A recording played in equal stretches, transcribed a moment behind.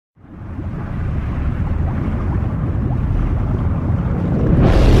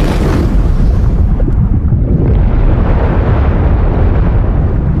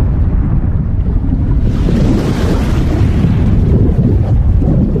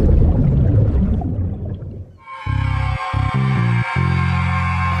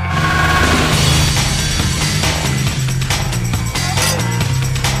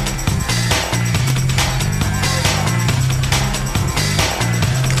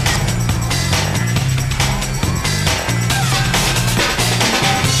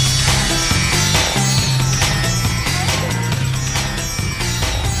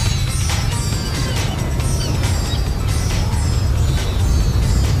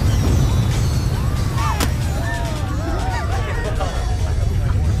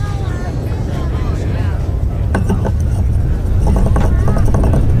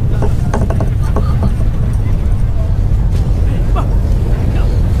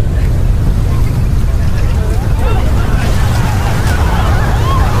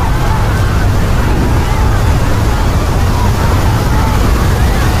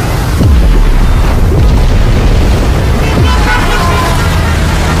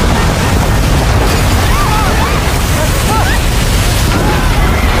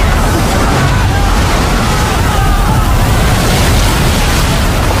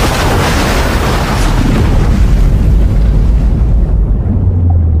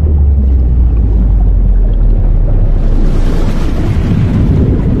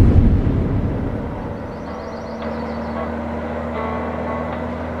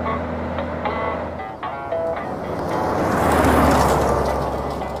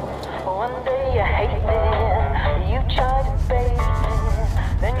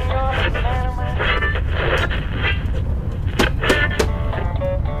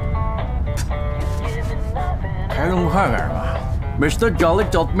Mr. Jolly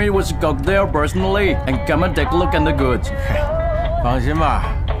told me we should go there personally and come and take a look at the goods. 放心吧，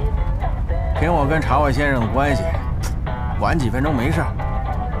凭我跟查沃先生的关系，晚几分钟没事。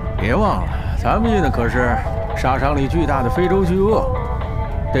别忘了，咱们运的可是杀伤力巨大的非洲巨鳄，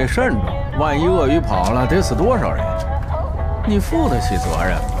得慎重，万一鳄鱼跑了，得死多少人？你负得起责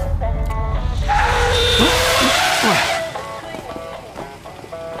任吗？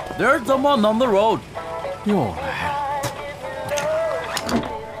 There's someone on the road. 又来了。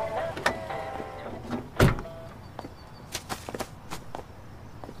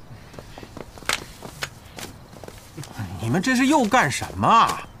你们这是又干什么？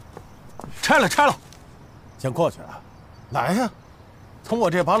拆了，拆了！先过去啊！来呀，从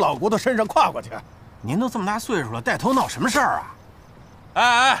我这把老骨头身上跨过去。您都这么大岁数了，带头闹什么事儿啊？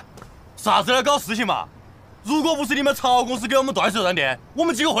哎，啥子来搞事情嘛？ 如果不是你们曹公司给我们断手断电，我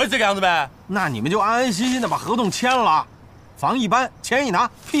们几个会这个样子呗？那你们就安安心心的把合同签了，房一搬，钱一拿，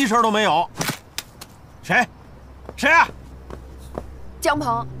屁事儿都没有。谁？谁啊？姜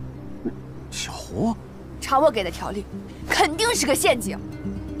鹏，小胡，查沃给的条例肯定是个陷阱。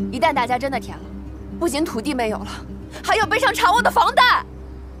一旦大家真的填了，不仅土地没有了，还要背上查沃的房贷。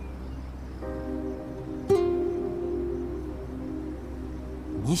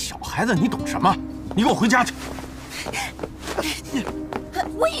你小孩子，你懂什么？ 你给我回家去！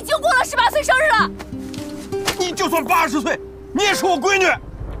我已经过了18岁生日了。你就算80岁，你也是我闺女。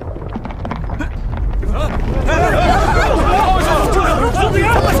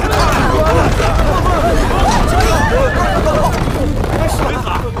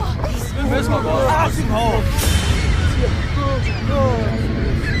没错过，大镜头。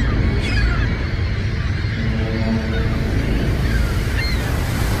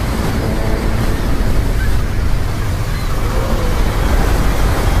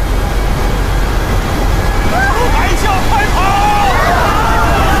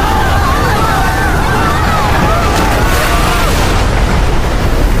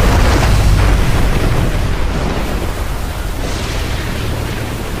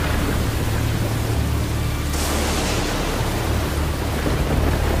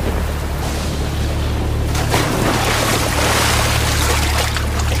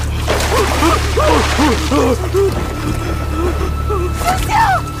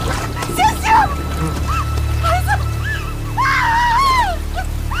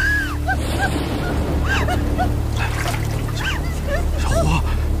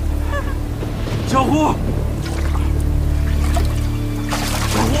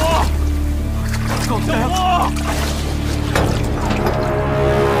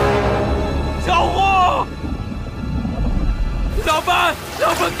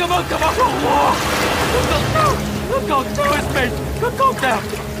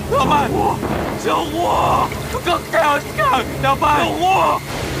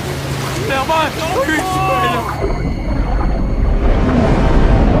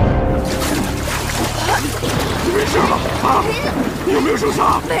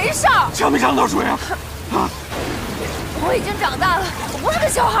 枪没伤到水啊！啊！我已经长大了，我不是个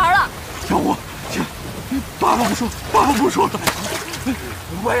小孩了。小胡，行，爸爸不说，爸爸不说了。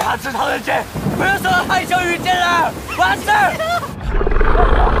为啥吃唐人街？不要受到海啸遇见了，完事。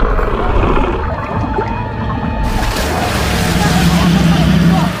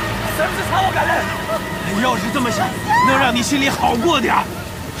是不是查我干的？要是这么想，能让你心里好过点，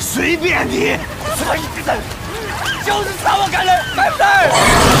随便你。什意思？就是查我干的，对不对？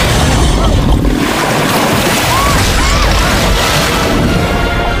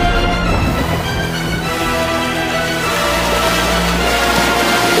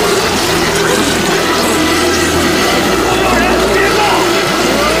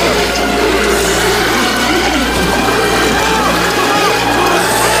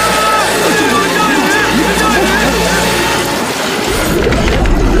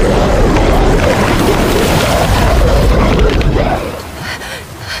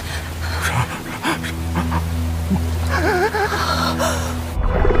 什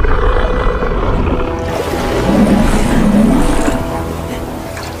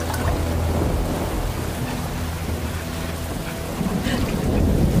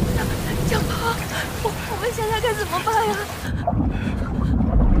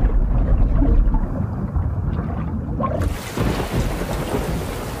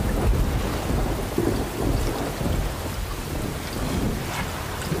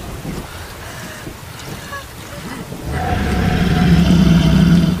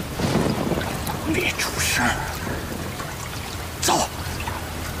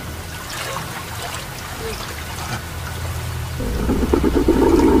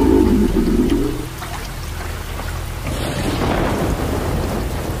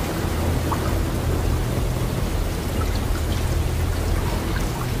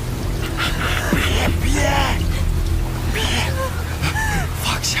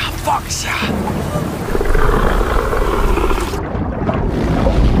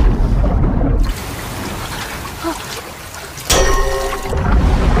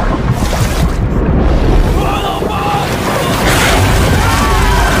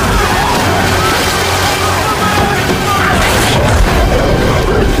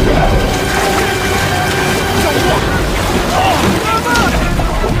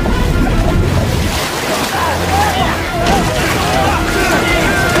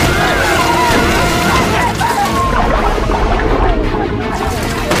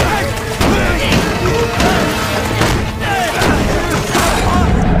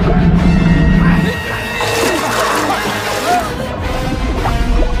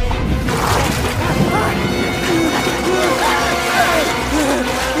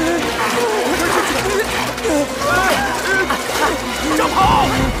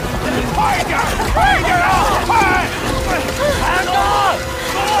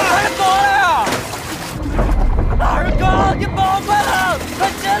快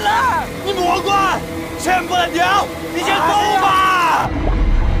进来！你莫管，钱不能掉，你先走吧。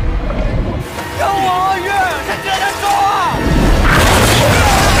跟我鱼，向这边走啊！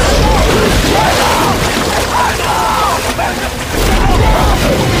快走！快走！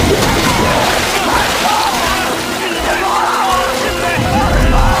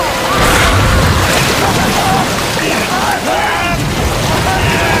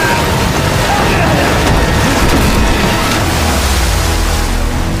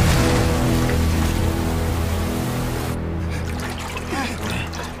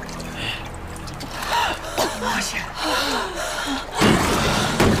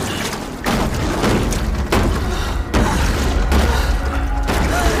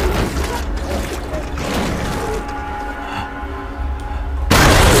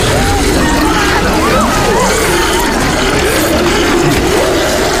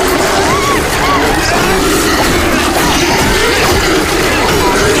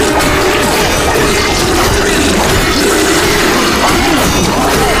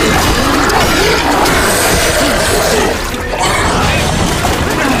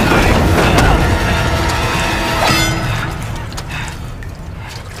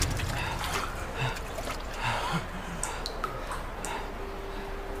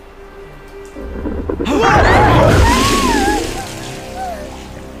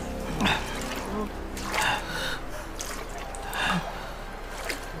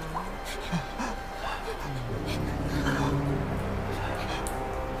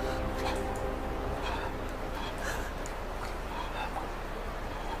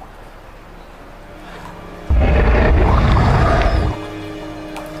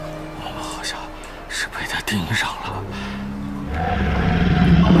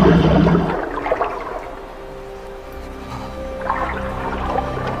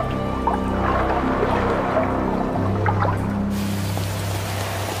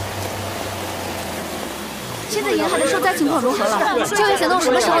 现在沿海的受灾情况如何了？救援行动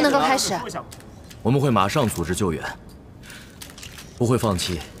什么时候能够开始？我们会马上组织救援，不会放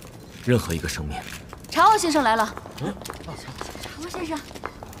弃任何一个生命。察沃先生来了。察沃先生，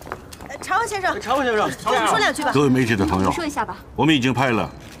察沃先生，察沃先生，我们说两句吧。各位媒体的朋友，说一下吧。我们已经派了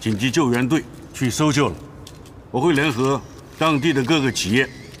紧急救援队去搜救了。我会联合当地的各个企业，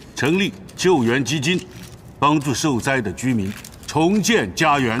成立救援基金，帮助受灾的居民重建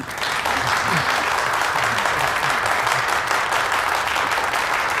家园。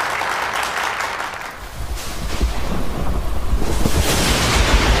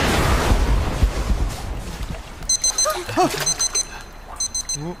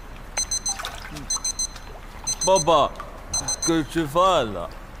 爸爸，该吃饭了。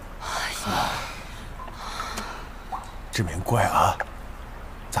志明乖啊，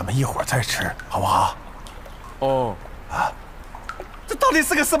咱们一会儿再吃，好不好？哦，啊，这到底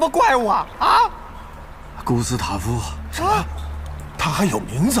是个什么怪物啊？啊！古斯塔夫什么？他还有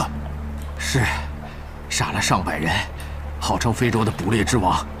名字？是，杀了上百人，号称非洲的捕猎之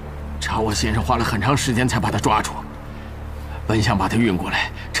王。查沃先生花了很长时间才把他抓住，本想把他运过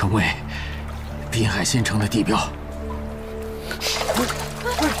来，成为滨海新城的地标。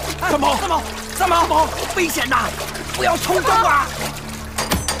三毛，三毛，危险呐！不要冲动啊！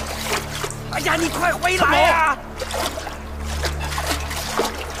哎呀，你快回来呀！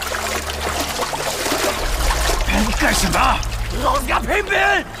你干什么？老子要赔命！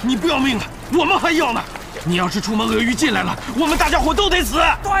你不要命了，我们还要呢。你要是出门，鳄鱼进来了，我们大家伙都得死。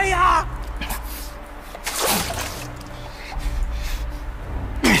对呀。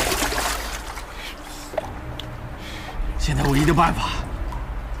 现在唯一的办法，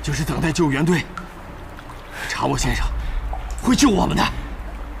就是等待救援队。查沃先生会救我们的。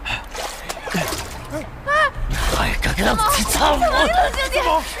哎，哥哥，你操我！你冷静点，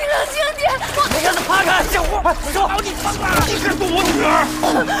你冷静点！你让他趴开，小胡，走，你疯了！你敢动我女儿？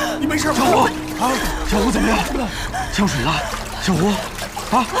你没事吧？小胡啊，小胡怎么样？呛水了？小胡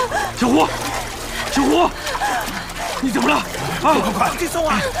啊，小胡，小胡，你怎么了？啊，快！你送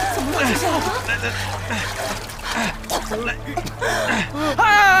啊！怎么了？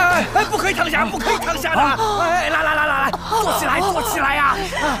哎，不可以躺下，不可以躺下的！哎，来，坐起来呀！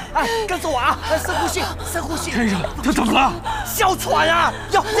哎，跟着我啊！深呼吸，深呼吸。先生，他怎么了？哮喘啊！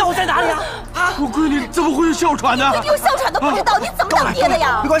药在哪里啊？啊！我闺女怎么会有哮喘呢？有哮喘都不知道，你怎么当爹的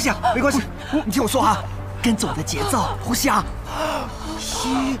呀？没关系啊，没关系。你听我说啊，跟着我的节奏，呼吸啊！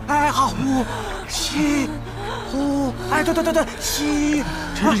吸，哎，好，呼，吸，呼，哎，对，吸。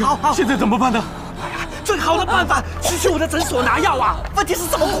先生，好，现在怎么办呢？ 最好的办法是去我的诊所拿药啊！问题是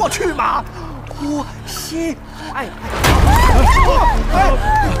怎么过去嘛？呼吸，哎，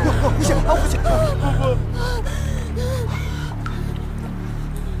呼吸，呼吸。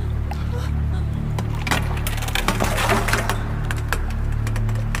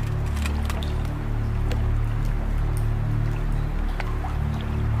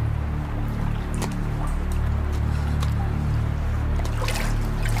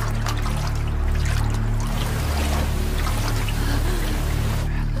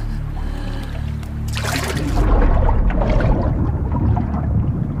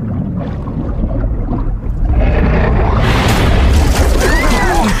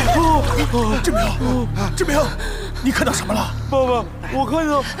志明，你看到什么了？爸爸，我看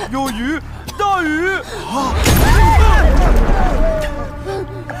到有鱼，大鱼！啊！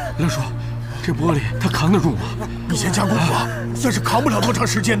梁叔，这玻璃它扛得住吗？以前加工过，算是扛不了多长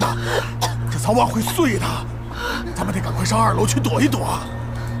时间的。这早晚会碎的，咱们得赶快上2楼去躲一躲。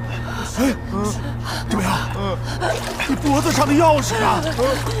哎，志明，你脖子上的钥匙呢？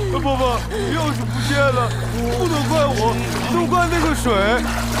爸爸，钥匙不见了，不能怪我，都怪那个水。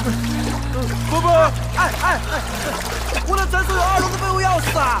爸爸，我的诊所有2楼的备用钥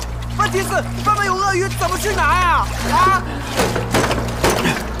匙啊！问题是外面有鳄鱼，怎么去拿呀？啊！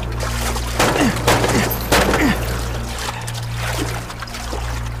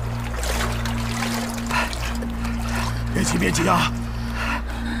别急啊！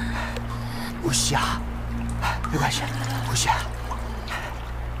呼吸啊，没关系，呼吸啊。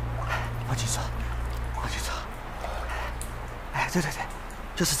往前走，往前走。哎，对，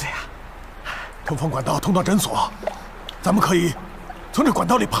就是这样。通风管道通到诊所，咱们可以从这管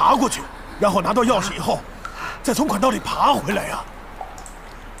道里爬过去，然后拿到钥匙以后，再从管道里爬回来呀。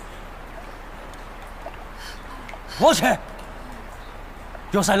我去，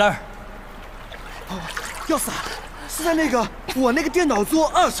钥匙在哪儿？钥匙啊，是在我那个电脑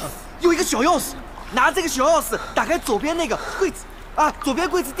桌2层有一个小钥匙，拿这个小钥匙打开左边那个柜子啊，左边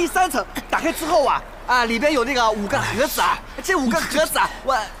柜子第3层，打开之后啊，里边有那个5个盒子啊，这5个盒子啊，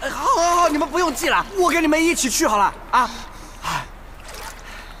好，你们不用记了，我跟你们一起去好了啊。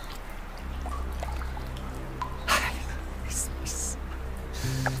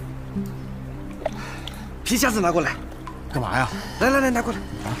皮夹子拿过来，干嘛呀？来，拿过来。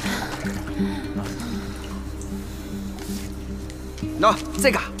喏，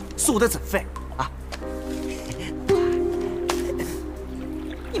这个是我的诊费啊。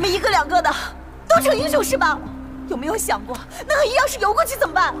你们1个2个的都成英雄是吧？有没有想过，那鳄鱼要是游过去怎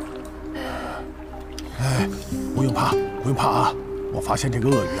么办？哎，不用怕啊！我发现这个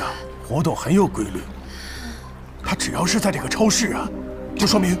鳄鱼啊，活动很有规律。它只要是在这个超市啊，就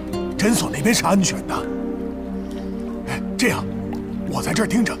说明诊所那边是安全的。哎，这样，我在这儿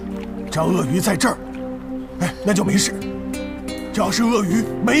盯着，只要鳄鱼在这儿，哎，那就没事。只要是鳄鱼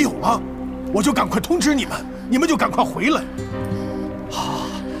没有了，我就赶快通知你们，你们就赶快回来。好，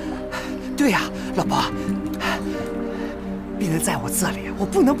对呀，老婆，病人在我这里，我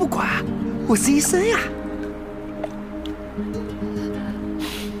不能不管，我是医生呀。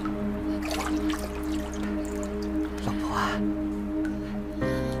老婆啊，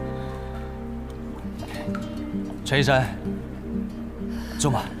陈医生，坐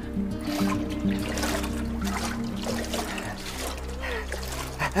嘛。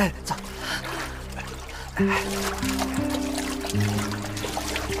哎，走。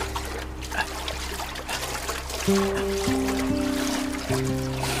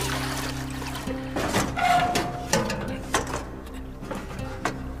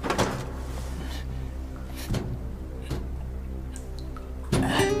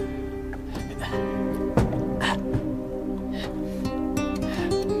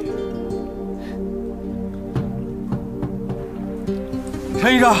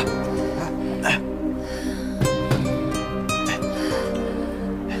陈医生，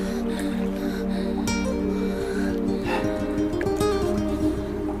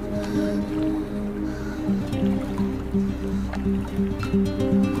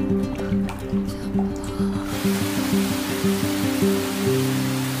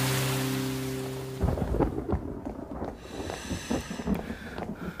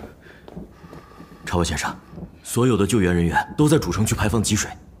查沃先生，所有的救援人员都在主城区排放积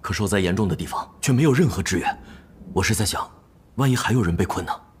水，可受灾严重的地方却没有任何支援。我是在想，万一还有人被困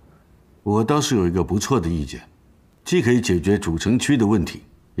呢？我倒是有一个不错的意见，既可以解决主城区的问题，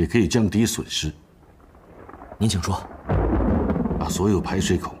也可以降低损失。您请说。把所有排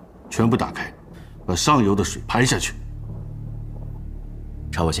水口全部打开，把上游的水排下去。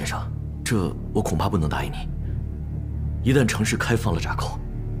查沃先生，这我恐怕不能答应你。一旦城市开放了闸口，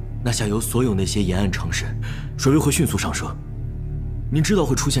那下游所有那些沿岸城市，水位会迅速上升。您知道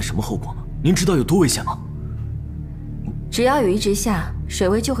会出现什么后果吗？您知道有多危险吗？只要有一直下，水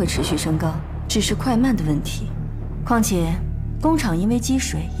位就会持续升高，只是快慢的问题。况且，工厂因为积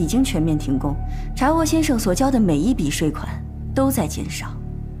水已经全面停工，查沃先生所交的每一笔税款都在减少。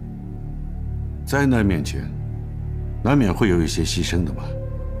灾难面前，难免会有一些牺牲的嘛。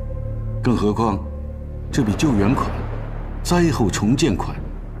更何况，这笔救援款、灾后重建款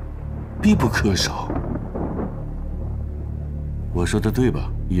必不可少。我说的对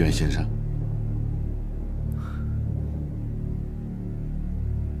吧，议员先生？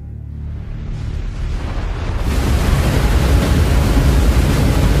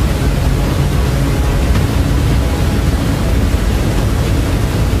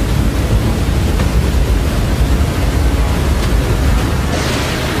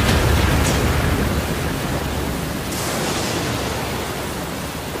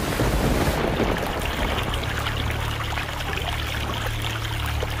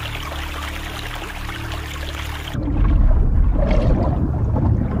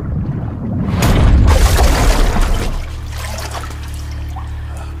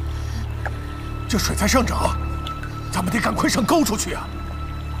这水在上涨，咱们得赶快上高处去啊！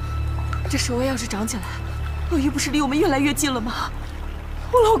这水位要是涨起来，鳄鱼不是离我们越来越近了吗？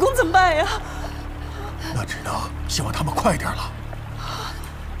我老公怎么办呀？那只能希望他们快点了。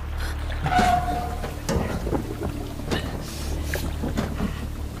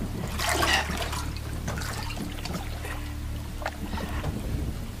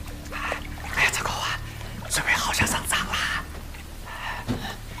哎呀，这狗啊，水位好像上涨了。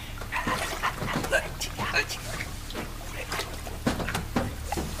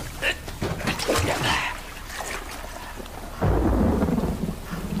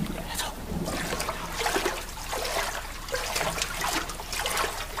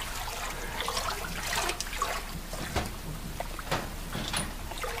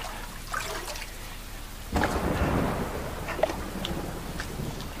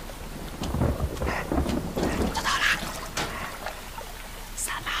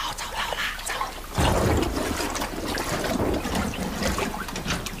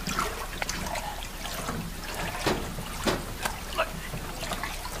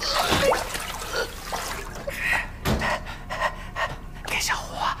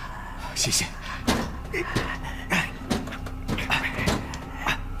谢谢。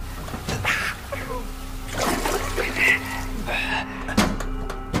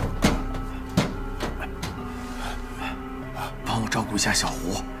帮我照顾一下小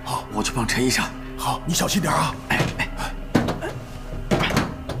胡。好，我去帮陈医生。好，你小心点啊。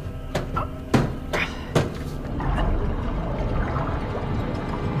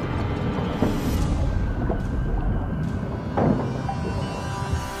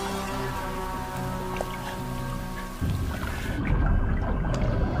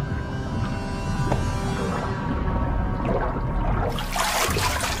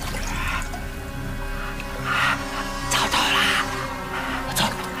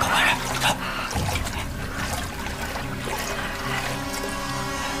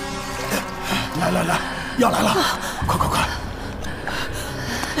来，要来了！快！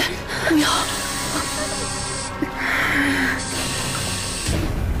不要！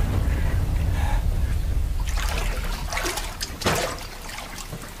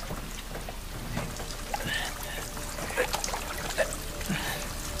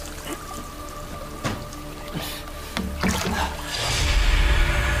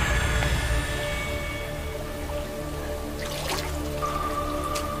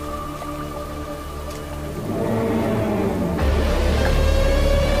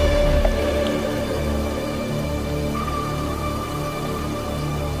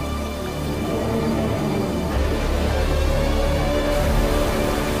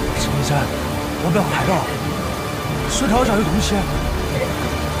我不要海盗，水头上有东西。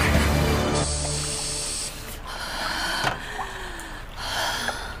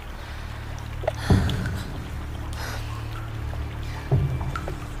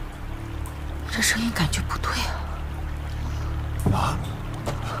这声音感觉不对啊！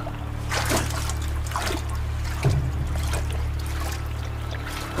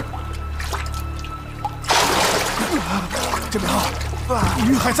这边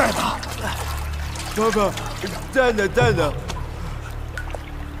鱼还在呢。哥哥，在呢。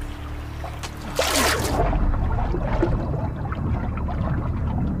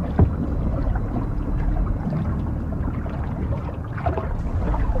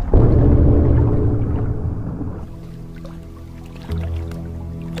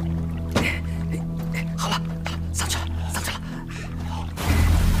好了，上去了。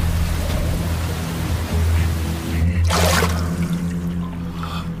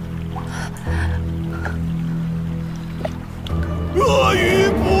鳄鱼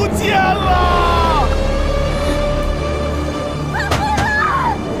不见了！快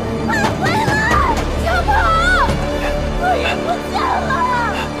回来！小跑！鳄鱼不见了！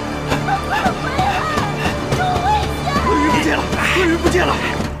快回来！有危险！鳄鱼不见了！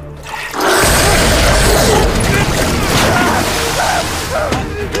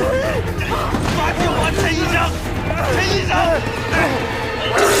抓紧我，陈医生！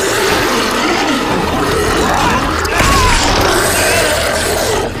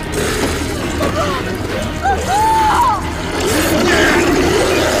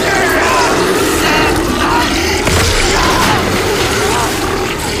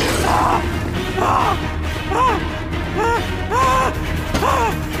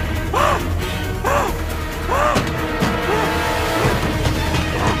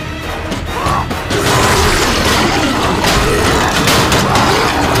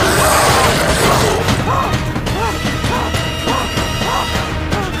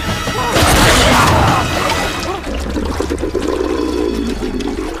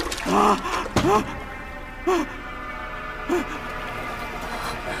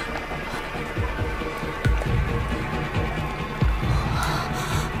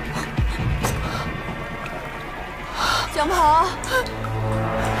姜鹏，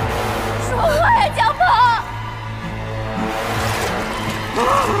说话呀，姜鹏！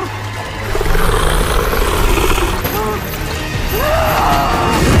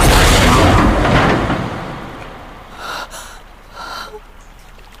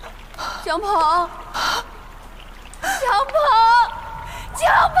姜鹏，姜鹏，姜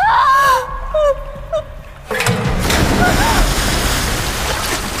鹏！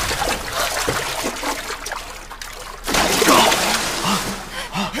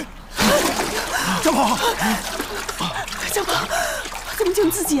姜鹏，姜鹏，怎么就你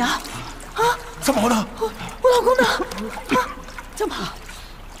自己啊？啊？三毛呢？我老公呢？啊，姜鹏，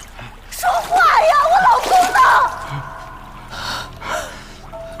说话呀！我老公呢？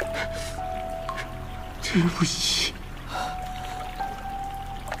对不起。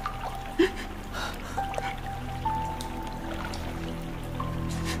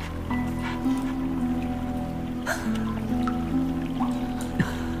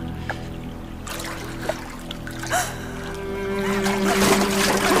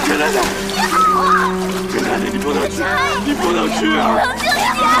陈奶奶，陈奶奶，你不能去，你不能去啊！冷静一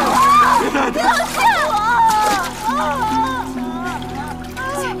点，陈奶奶，冷静！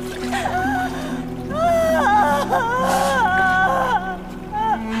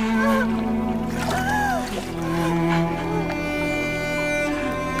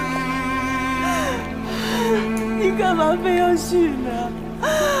你干嘛非要去呢？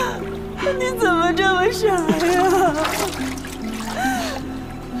你怎么这么傻呀？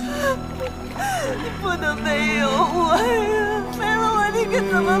你不能没有我呀！没了我你可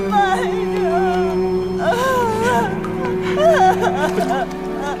怎么办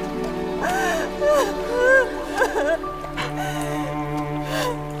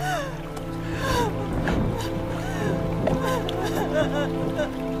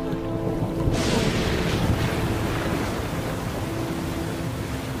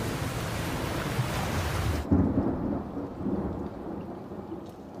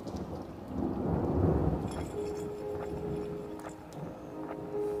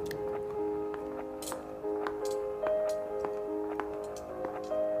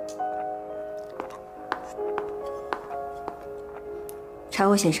查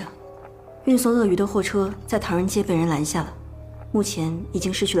沃先生，运送鳄鱼的货车在唐人街被人拦下了，目前已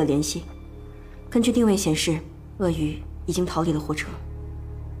经失去了联系。根据定位显示，鳄鱼已经逃离了货车。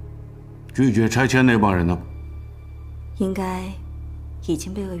拒绝拆迁那帮人呢？应该已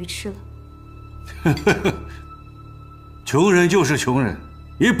经被鳄鱼吃了。穷人就是穷人，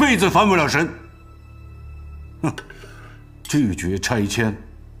一辈子翻不了身。哼，拒绝拆迁，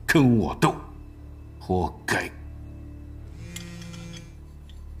跟我斗，活该。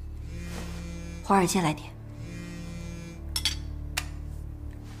华尔街来电。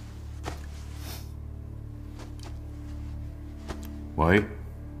喂。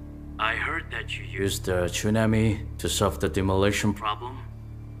I heard that you used the tsunami to solve the demolition problem.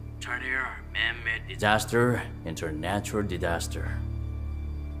 Turn your man-made disaster into a natural disaster.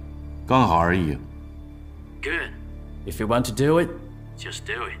 刚好而已。Good. If you want to do it, just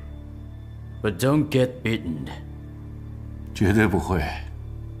do it. But don't get beaten. 绝对不会。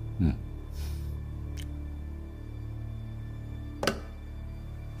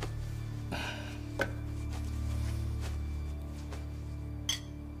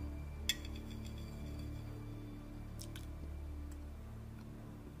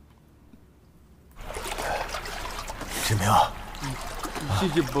志明，谢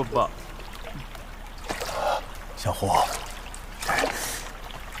谢爸爸。小胡，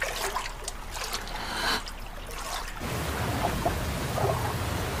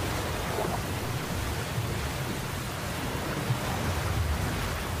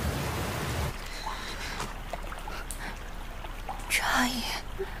差爷。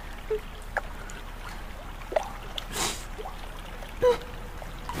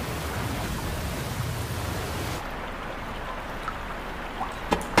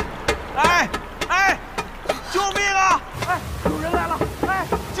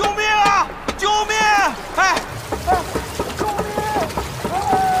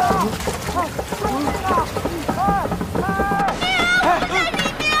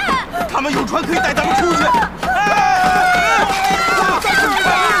他们有船可以带咱们出去。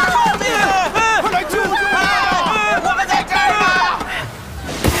快来救救我们在这儿呢！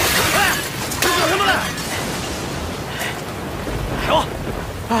你干什么呢？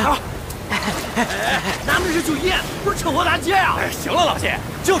咱们这是救烟，不是趁火打劫呀！行了，老谢，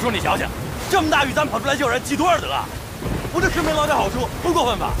就说你矫情。这么大雨咱跑出来救人，积多少德？不是吃没捞点好处，不过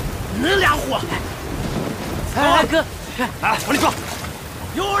分吧？你们俩火！来，哥，哎，往里撞！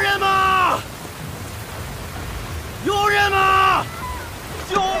有人吗？有人吗？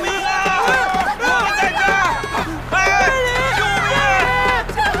救命啊！我们在这儿！哎，救命！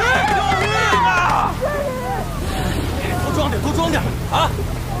救命啊！多装点，多装点啊！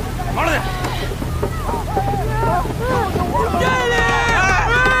慢了点。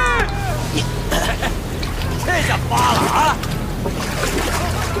这下发了啊！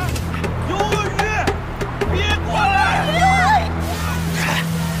有鳄鱼，别过来！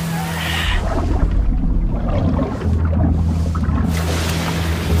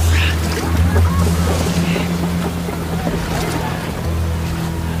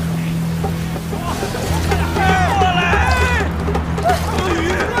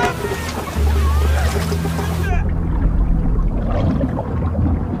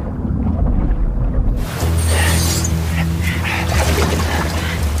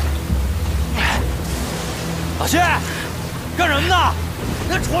老谢，干什么呢？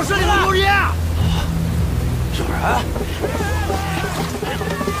那床上里头有人！有人！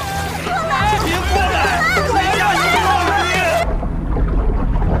别过来！谁家有鳄鱼？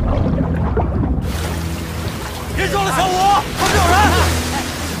别撞了，小五，后面有人！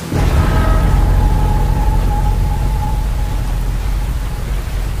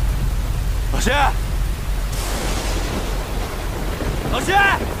老谢，老谢！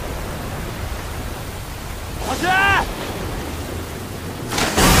老谢！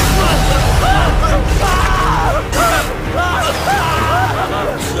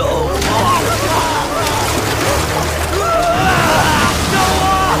救我！救我！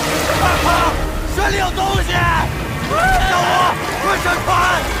快跑！水里有东西！救我！快上船！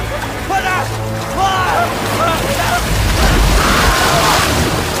快点！快！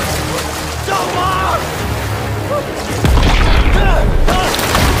救我！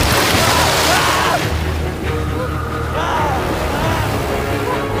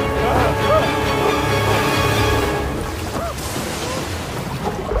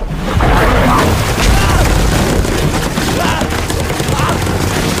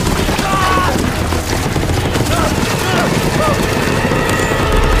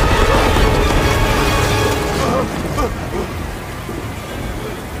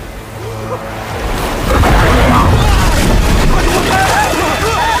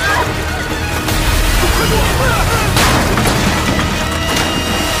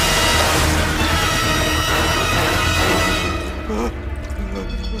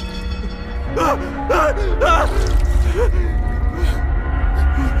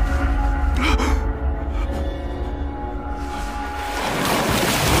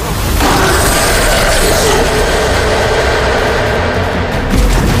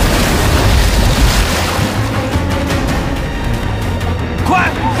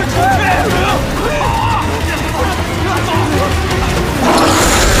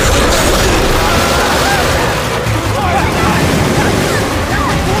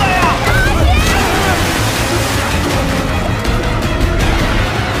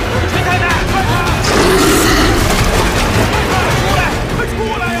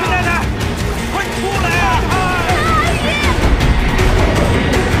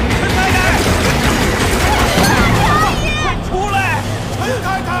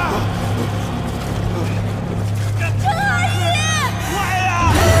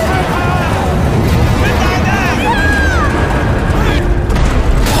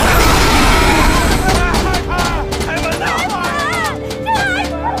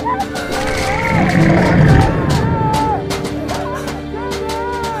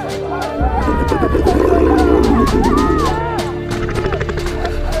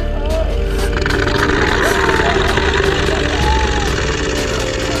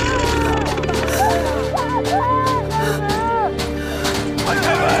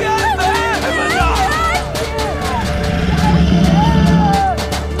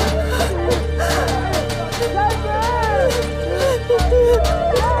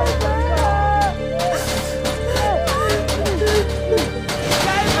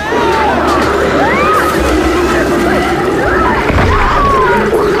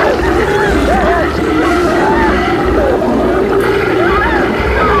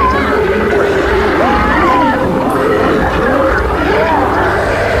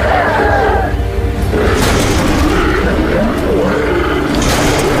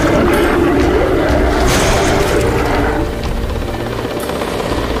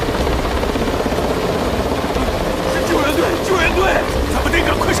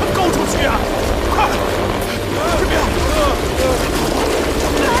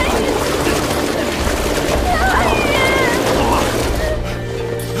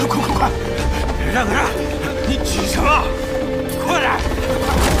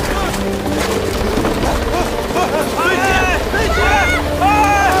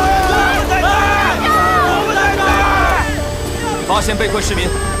现被困市民，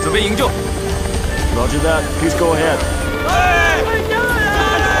准备营救。Roger that. Please go ahead.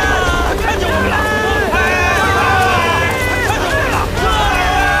 看见我们了！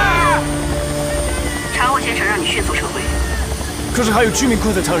查沃先生让你迅速撤回。可是还有居民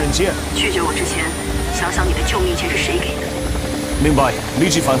困在唐人街。拒绝我之前，想想你的救命钱是谁给的。明白，立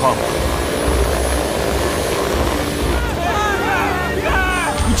即返航。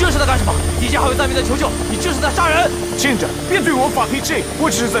你这是在干什么？底下还有灾民在求救，你这是在杀人！贱人，别对我发脾气，我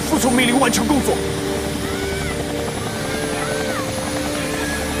只是在服从命令，完成工作。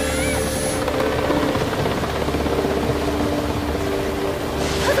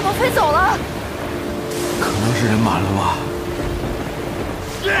他怎么飞走了？可能是人满了吧。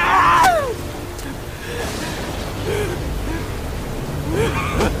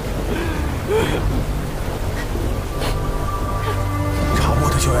查沃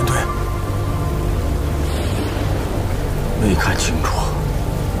的救援队没看清楚。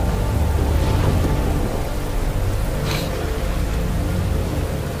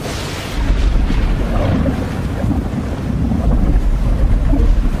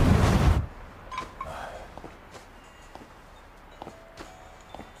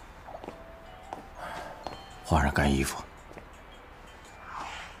换上干衣服。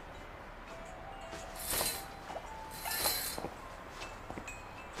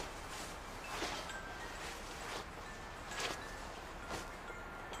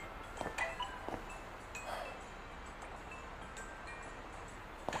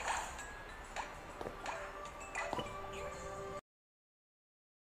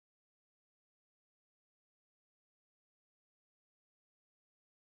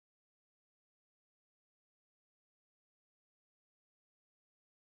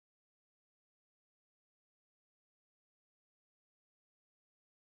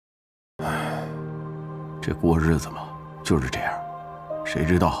这过日子嘛，就是这样。谁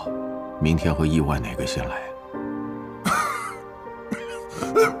知道，明天会意外哪个先来？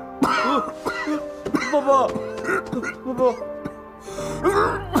爸爸，爸爸。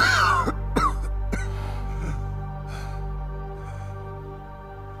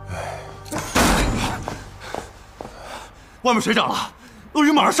外面水涨了，鳄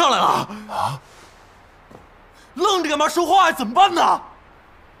鱼马上上来了！啊！愣着干嘛？说话呀？怎么办呢？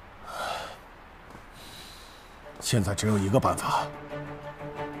现在只有一个办法，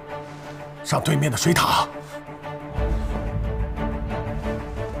上对面的水塔。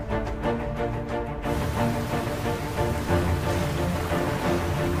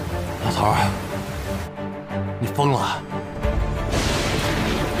老头儿，你疯了？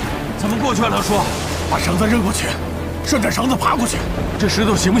怎么过去啊？他说，把绳子扔过去，顺着绳子爬过去。这石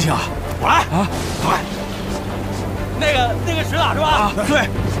头行不行啊？我来啊！快！那个石塔是吧？啊，对。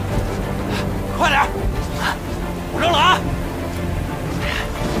快点！我扔了啊！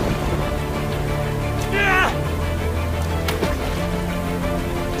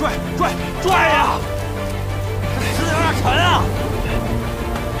拽呀！这石头有点沉啊！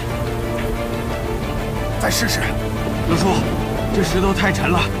再试试。刘叔，这石头太沉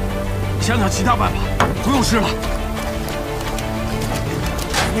了，想想其他办法，不用试了。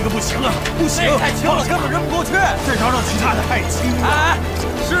那个不行啊，不行，太轻了，根本扔不过去。再找找其他的，太轻了。哎，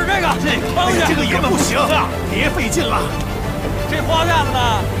是这个，这个也不行啊，别费劲了。这花架子呢？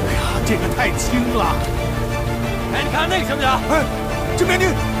哎呀，这个太轻了。哎，你看那个行不行？哎，这边你，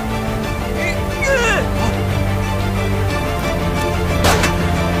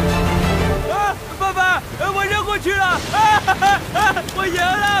爸爸，我扔过去了，我赢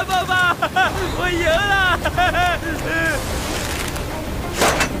了，爸爸，我赢了。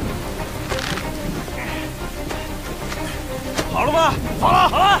好了吗？好了，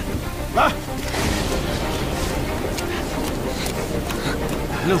好了，来。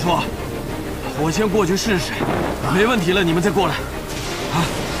六叔，我先过去试试，没问题了，你们再过来。啊，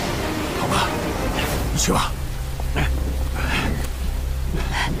好吧，你去吧。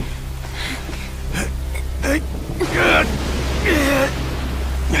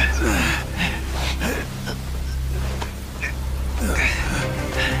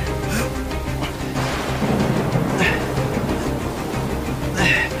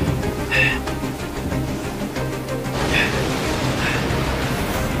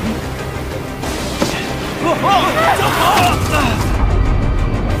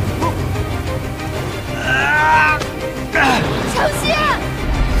小心！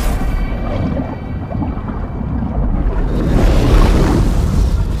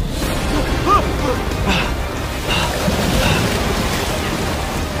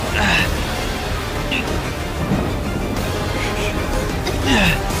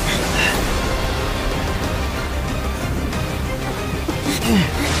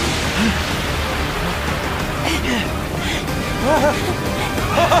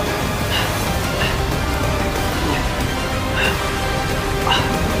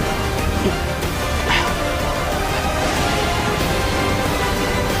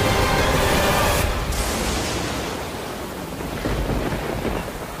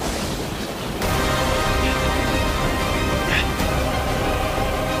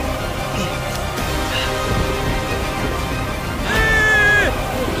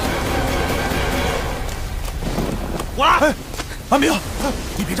阿明，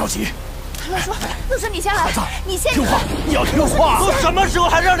你别着急。陆叔，你先来。你先听话，你要听话。都什么时候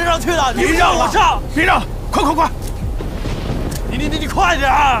还让这上去了？别让我上！别让！快！你快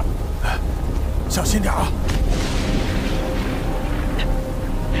点儿！小心点啊！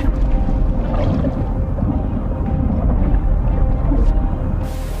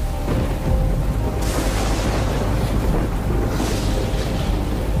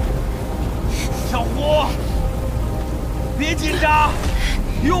小胡，别紧张，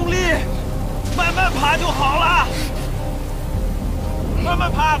用力，慢慢爬就好了。慢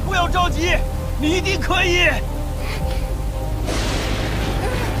慢爬，不要着急，你一定可以。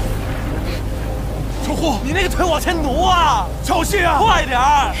小胡，你那个腿往前挪啊！小心啊！快点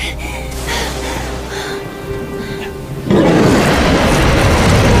儿！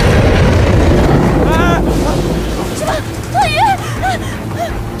什么？鳄鱼！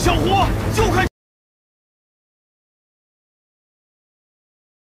小胡，就快！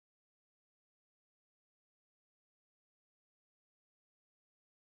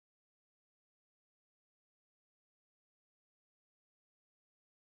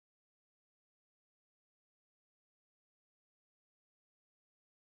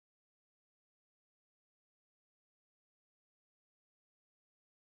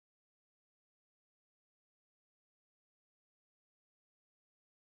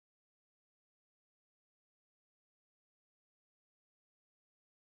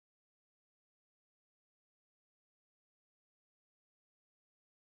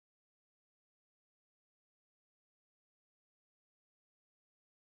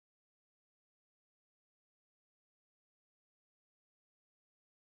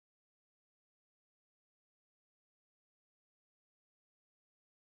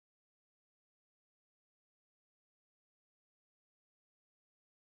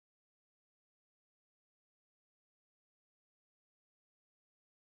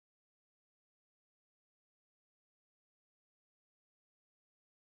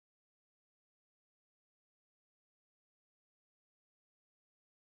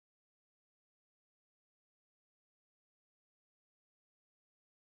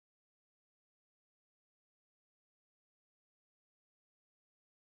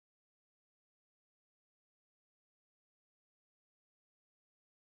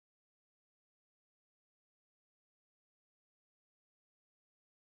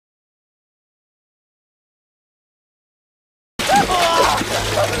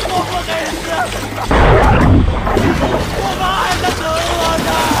我不该死，我妈还在等我呢。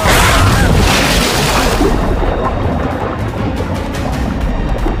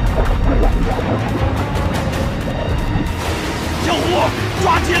小胡，抓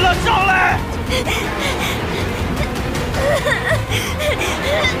紧了，上来！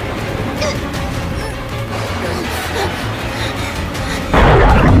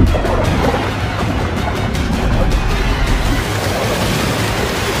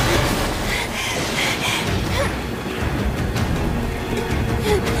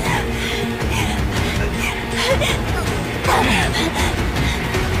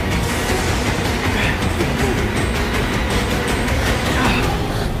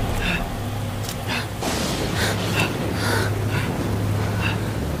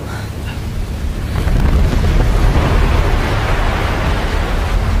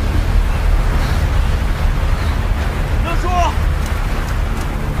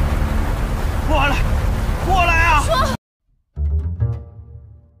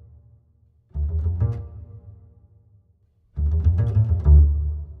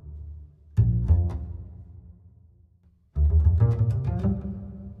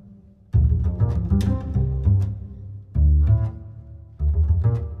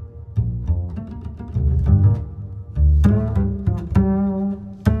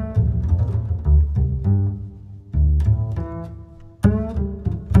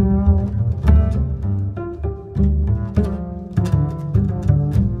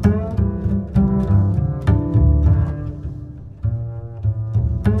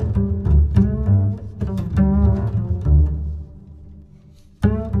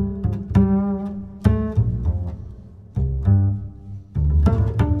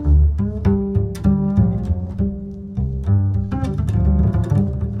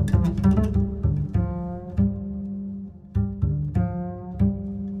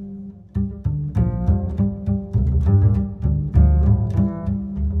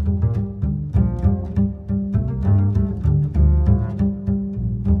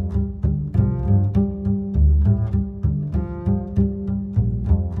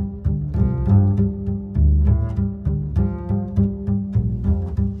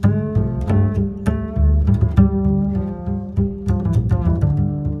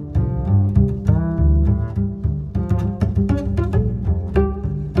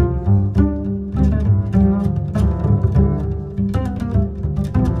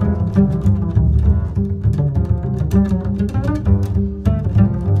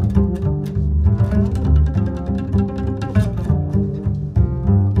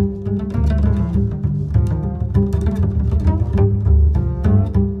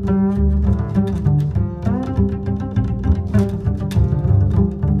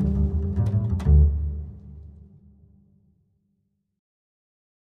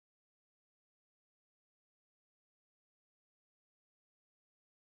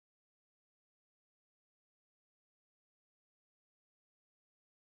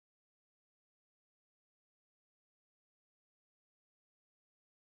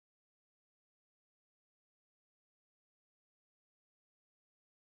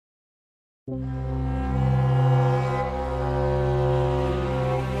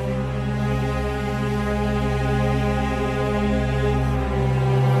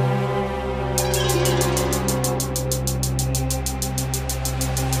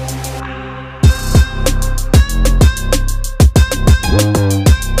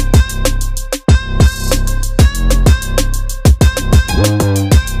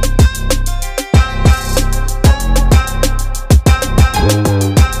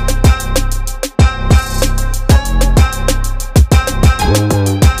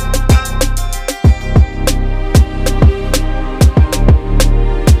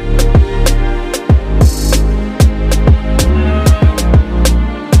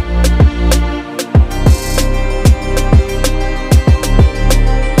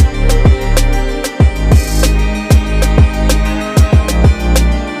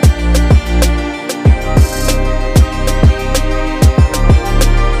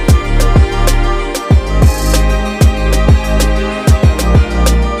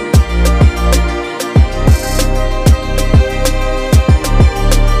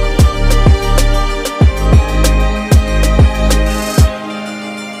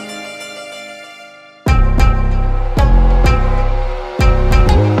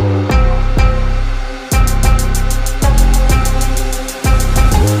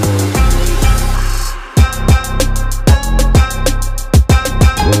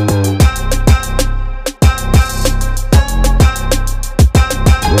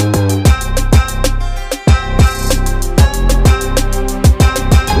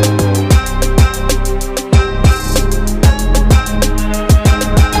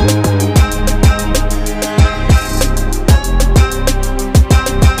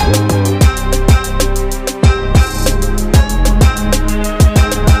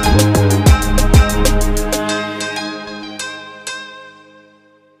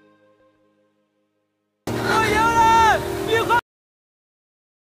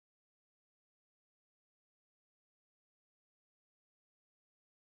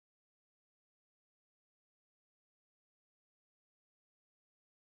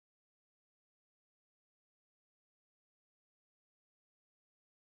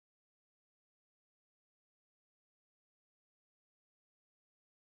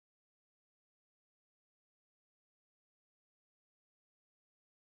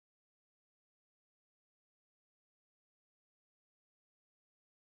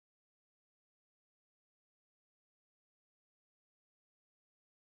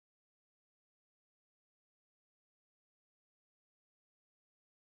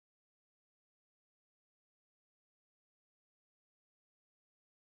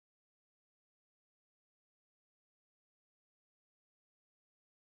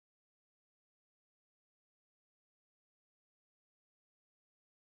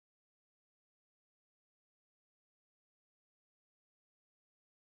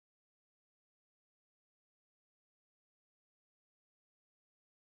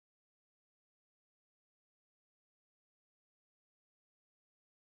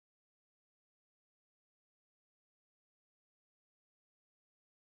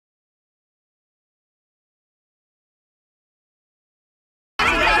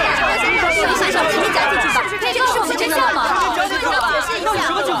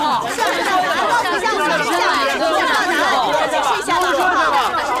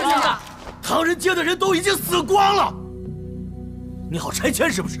唐人街的人都已经死光了，你好拆迁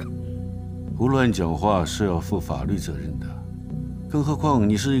是不是？胡乱讲话是要负法律责任的，更何况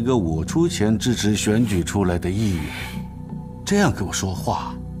你是一个我出钱支持选举出来的议员，这样跟我说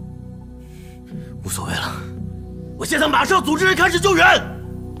话，无所谓了。我现在马上组织人开始救援。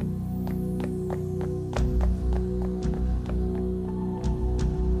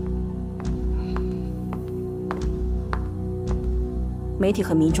媒体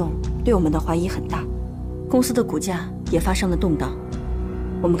和民众对我们的怀疑很大，公司的股价也发生了动荡，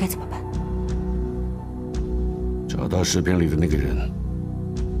我们该怎么办？找到视频里的那个人，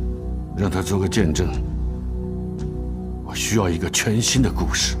让他做个见证。我需要一个全新的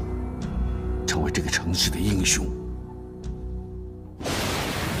故事，成为这个城市的英雄。我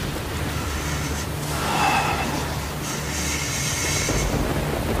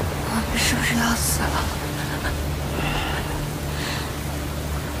们是不是要死了？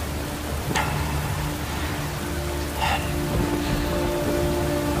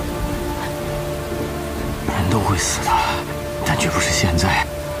都会死的，但绝不是现在。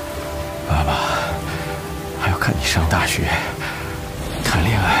爸爸还要看你上大学、谈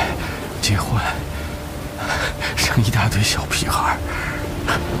恋爱、结婚，生一大堆小屁孩，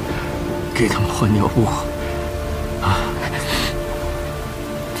给他们换尿布，啊！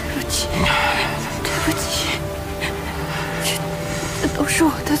对不起。是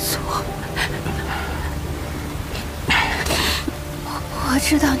我的错。我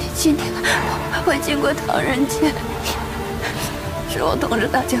知道你今天会经过唐人街，是我通知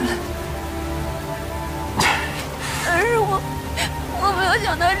大家来的。但是我没有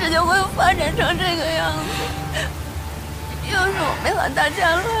想到事情会发展成这个样子。要是我没喊大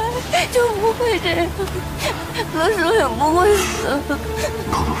家来，就不会这样，何叔也不会死。不，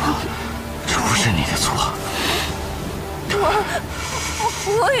这不是你的错。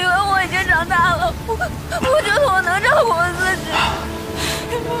我以为我已经长大了，我觉得我能照顾我自己，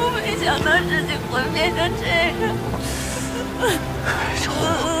我没想到事情会变成这样。小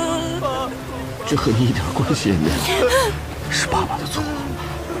红，这和你一点关系也没有，是爸爸的错。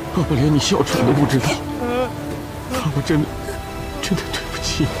爸爸连你哮喘都不知道，爸爸真的对不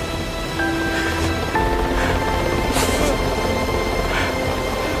起。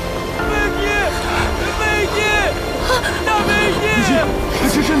大飞机，还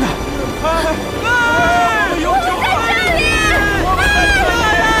是真的！有救！在这里！我们在这里！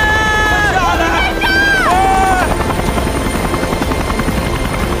下来！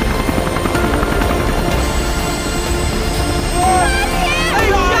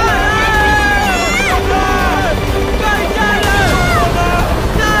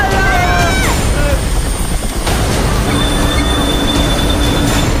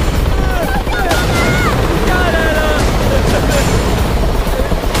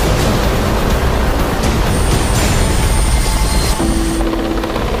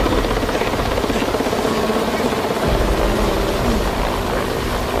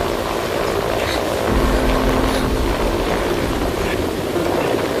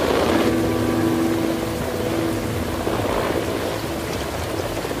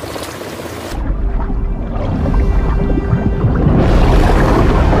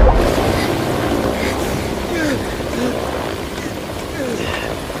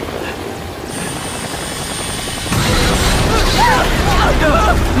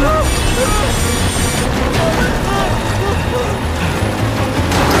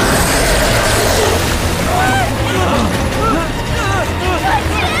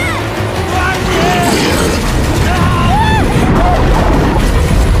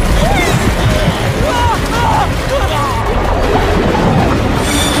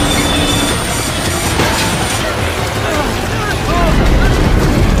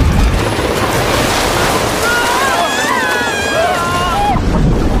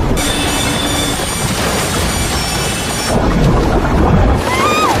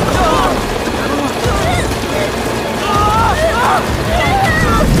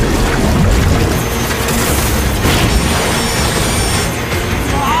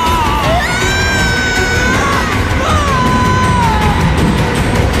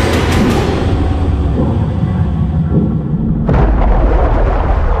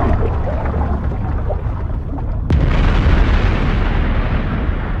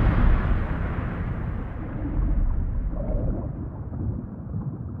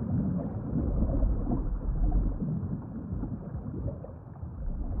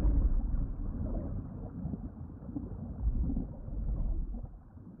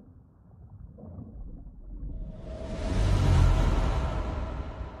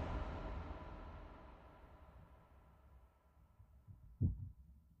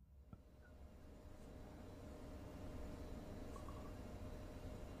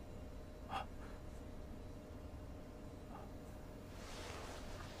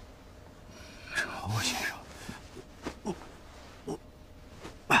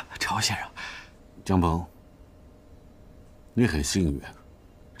朝先生，江鹏，你很幸运。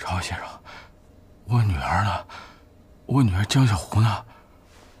朝先生，我女儿呢？我女儿江小湖呢？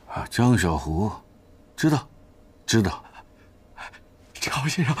啊，江小湖，知道。朝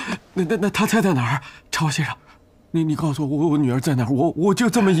先生，那她在哪儿？朝先生，你告诉我女儿在哪儿？我就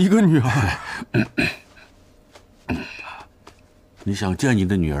这么一个女儿。你想见你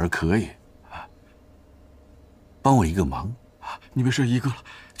的女儿可以，帮我一个忙。你别说一个了，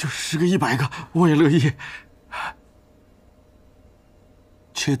就10个100个，我也乐意。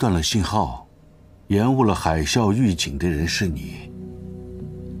切断了信号，延误了海啸预警的人是你。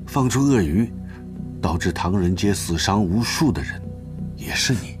放出鳄鱼，导致唐人街死伤无数的人，也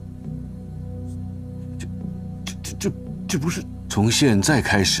是你。这不是？从现在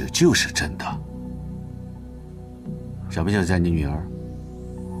开始就是真的。想不想见你女儿？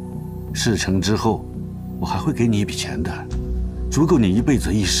事成之后，我还会给你一笔钱的，足够你一辈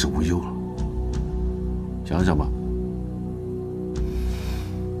子衣食无忧了。想想吧。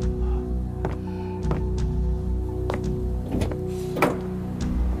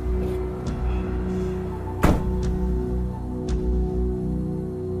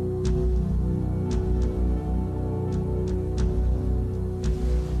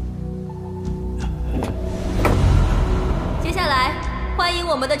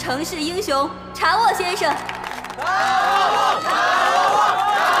我们的城市英雄查沃先生。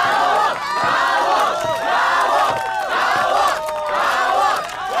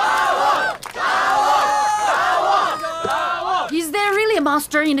Is there really a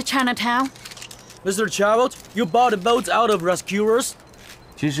monster in the Chinatown? Mr. Charles, you bought the boats out of rescuers?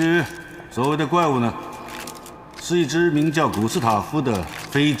 其实，所谓的怪物呢，是一只名叫古斯塔夫的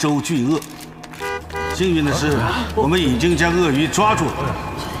非洲巨鳄。幸运的是，我们已经将鳄鱼抓住了。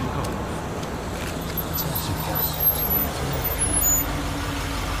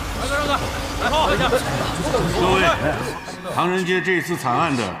各位，唐人街这次惨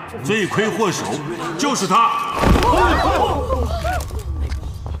案的罪魁祸首就是他。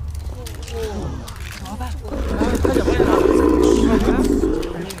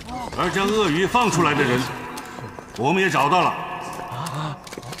而将鳄鱼放出来的人，我们也找到了。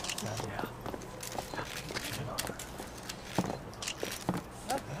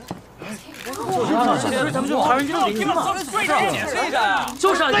咱们就唐人街的邻居嘛，解释一下呀。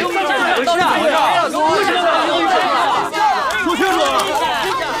就是啊，你们解释回事啊！说清楚！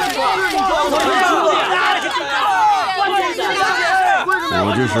我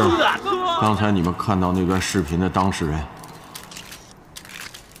就是刚才你们看到那段视频的当事人。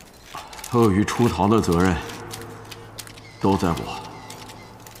鳄鱼出逃的责任都在我。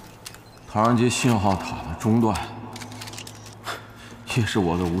唐人街信号塔的中断也是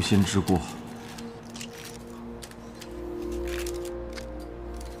我的无心之过。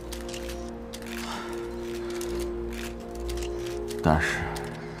但是，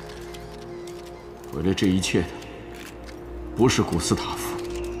毁了这一切的不是古斯塔夫，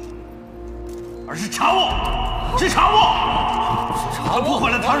而是查沃，是查沃。他破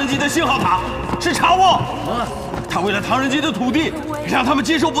坏了唐人街的信号塔，是查沃。他为了唐人街的土地，让他们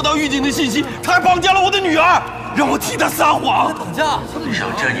接收不到狱警的信息，他还绑架了我的女儿，让我替他撒谎。绑架？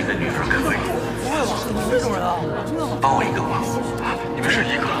想见你的女儿可以，帮我一个忙，你们是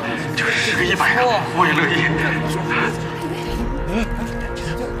一个就是10个100个，我也乐意。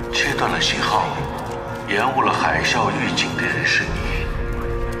切断了信号，延误了海啸预警的人是你，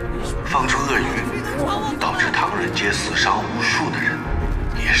放出鳄鱼，导致唐人街死伤无数的人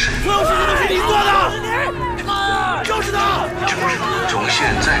也是你。所有事情都是你做的，就是他，就是从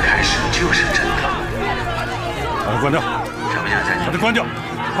现在开始就是真的。把它关掉，想不想再见？把它关掉，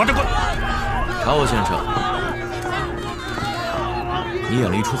把它关。查沃先生，你演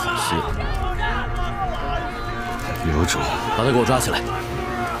了一出好戏。有种，把他给我抓起来！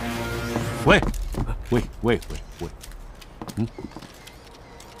喂，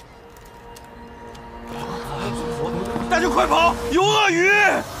大家快跑！有鳄鱼！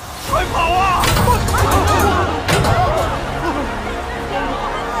快跑啊！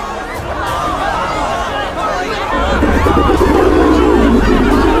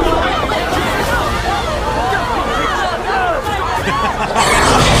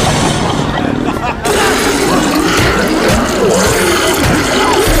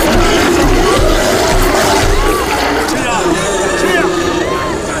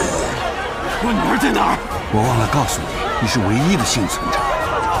我女儿在哪儿？我忘了告诉你，你是唯一的幸存者。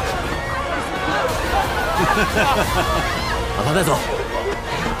把他带走。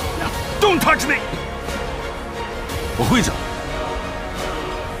Don't touch me！ 我会找。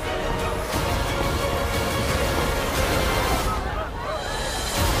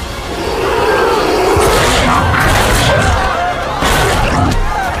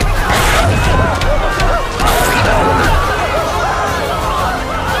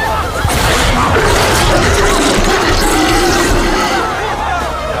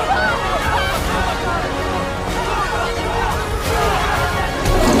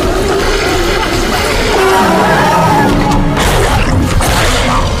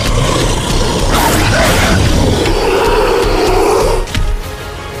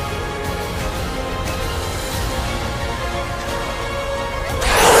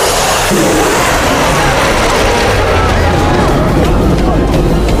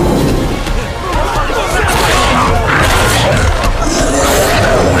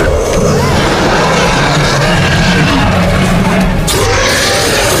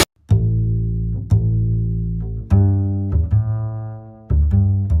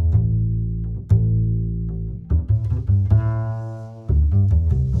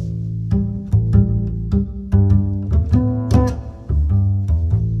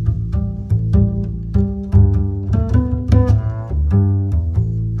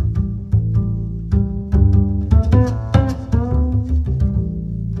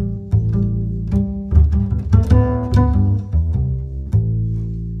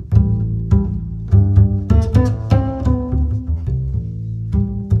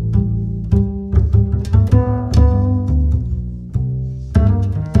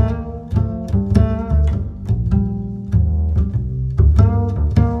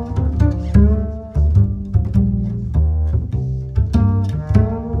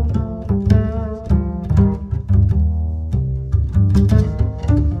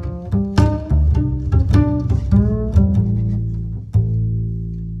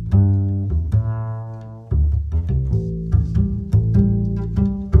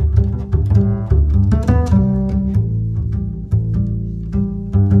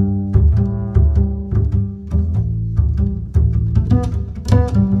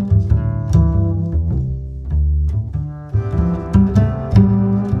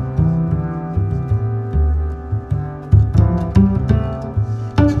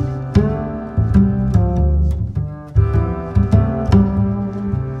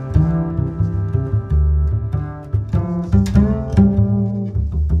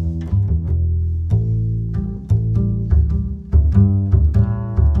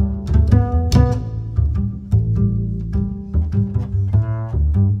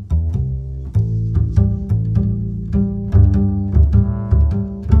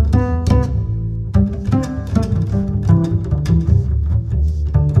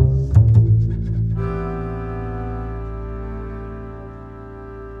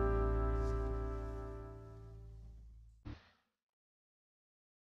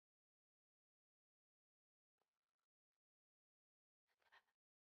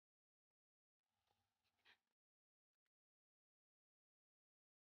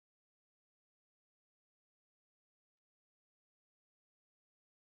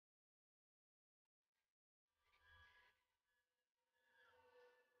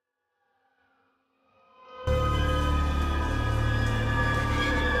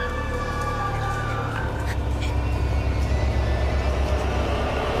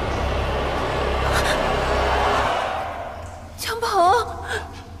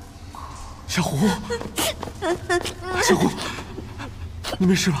小胡，小胡，你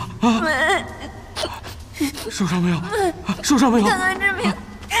没事吧？啊？没。受伤没有？受伤没有？刚刚志明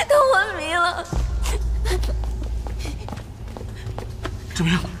他昏迷了。志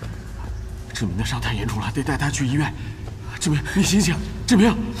明，志明的伤太严重了，得带他去医院。志明，你醒醒！志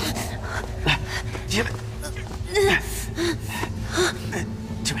明，来，起来。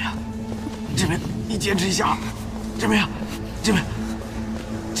志明，志明，你坚持一下。志明，志明，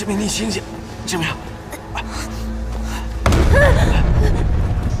志明，你醒醒！志明。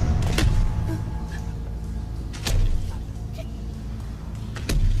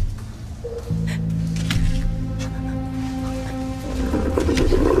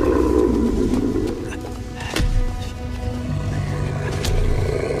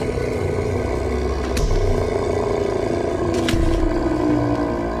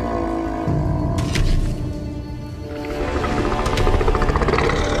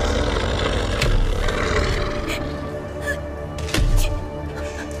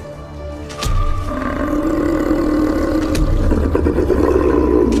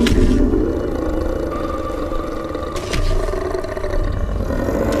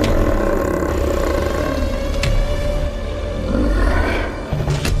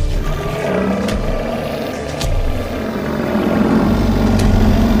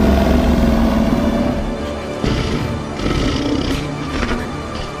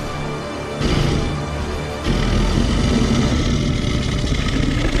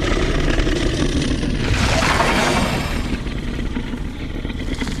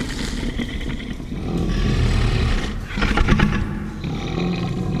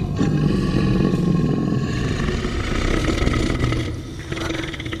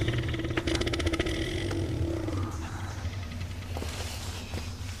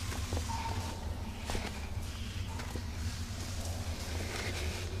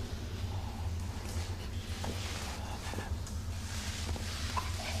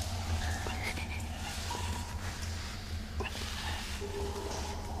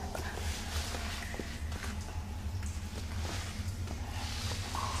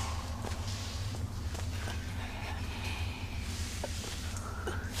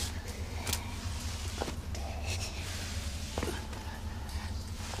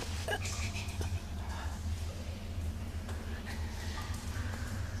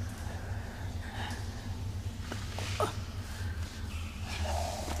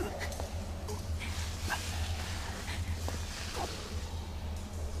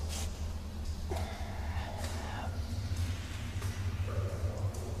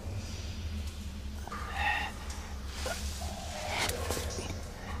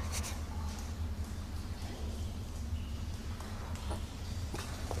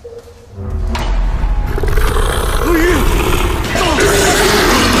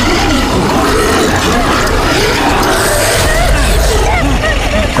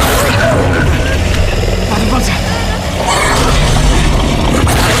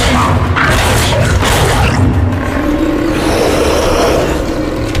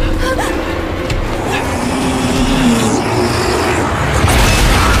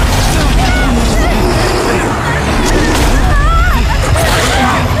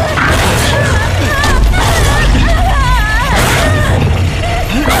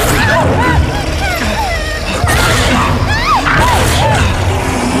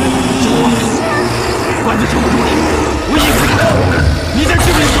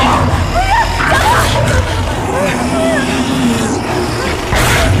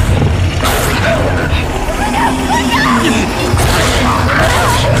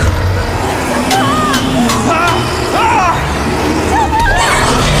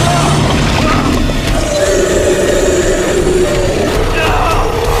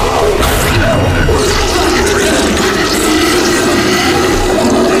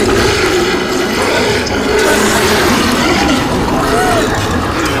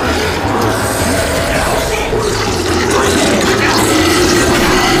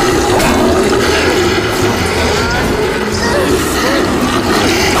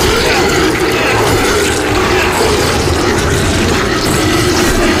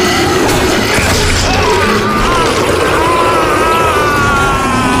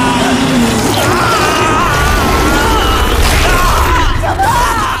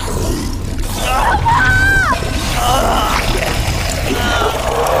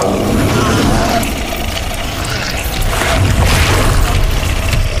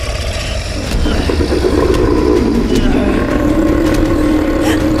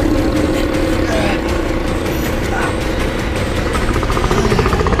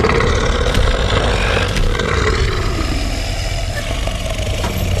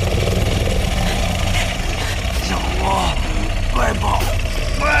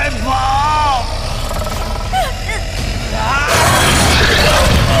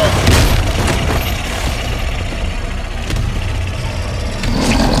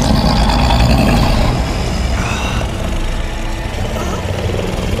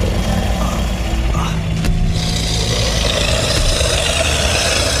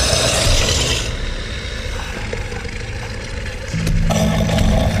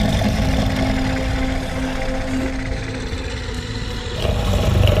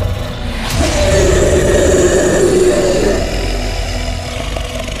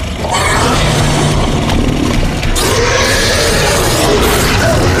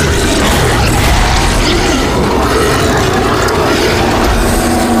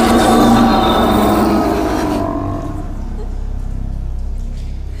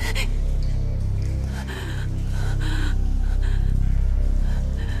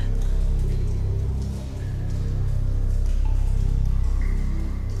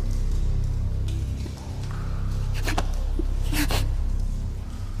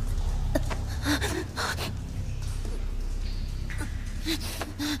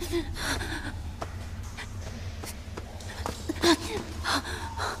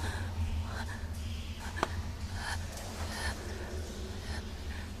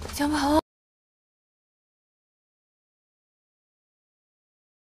江鹏。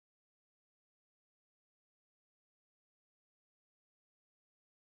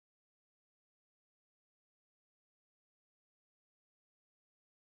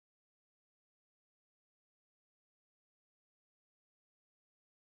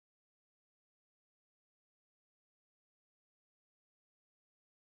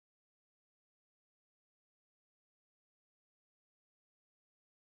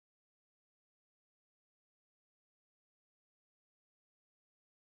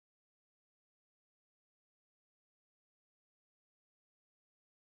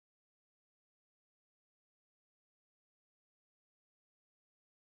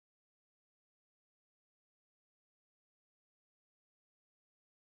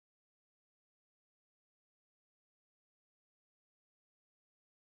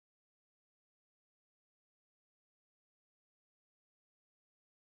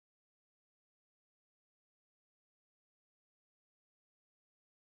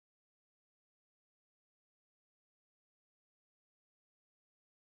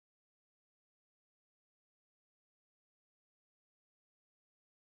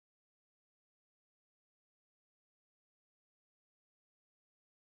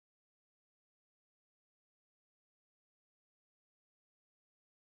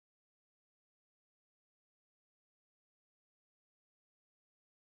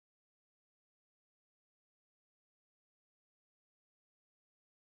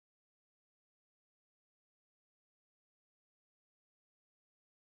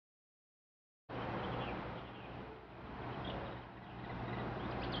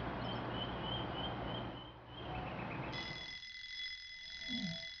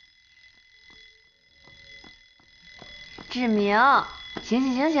志明，醒，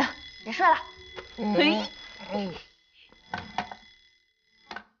别睡了。嘿。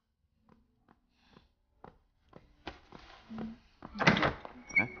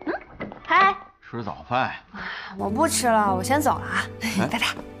嗨。吃早饭。我不吃了，我先走了啊。拜拜。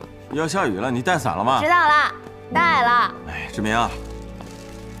要下雨了，你带伞了吗？知道了，带了。哎，志明，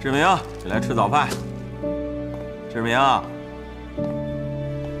起来吃早饭。志明。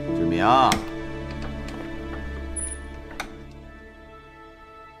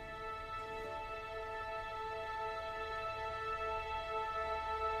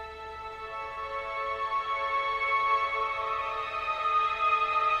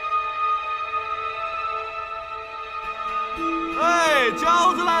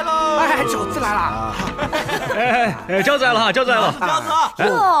饺子来了！哎，饺子来了！饺子来了！饺子！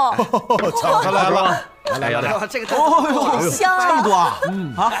饺子来了！来，这个好香啊！这么多啊！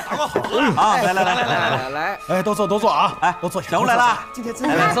好，来！哎，都坐啊！哎，都坐下。小吴来了，今天真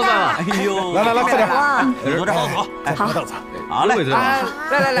来，坐来了！哎呦，来，快点！坐这儿，好，哎，拿凳子。好嘞，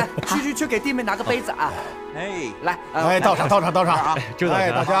来，去给弟妹拿个杯子啊！哎，来，哎，倒上！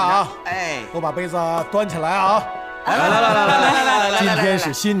哎，大家啊，哎，都把杯子端起来啊！来，今天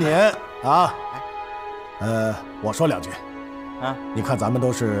是新年啊，我说两句啊，你看咱们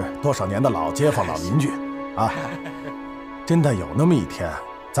都是多少年的老街坊、老邻居啊，真的有那么一天，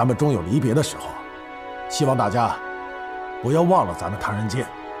咱们终有离别的时候，希望大家不要忘了咱们唐人街，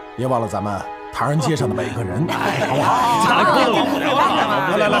别忘了咱们唐人街上的每个人，好不好？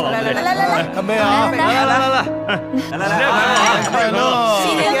来，干杯啊！来，快乐！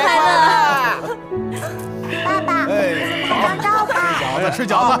新年快乐！爸爸，拍张照吧。吃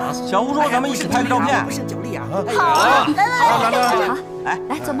饺子。小吴说咱们一起拍个照片。不胜酒力啊！好，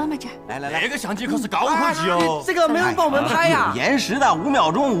来，坐妈妈这儿。来，这个相机可是高科技哦。这个没人帮我们拍呀。延时的5秒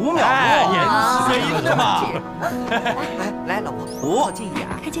钟。延时摄影的嘛。来，老婆， 5，靠近一点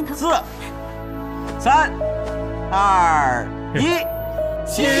啊，看镜头。 4、3、2、1，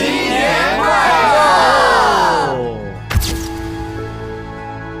新年快乐！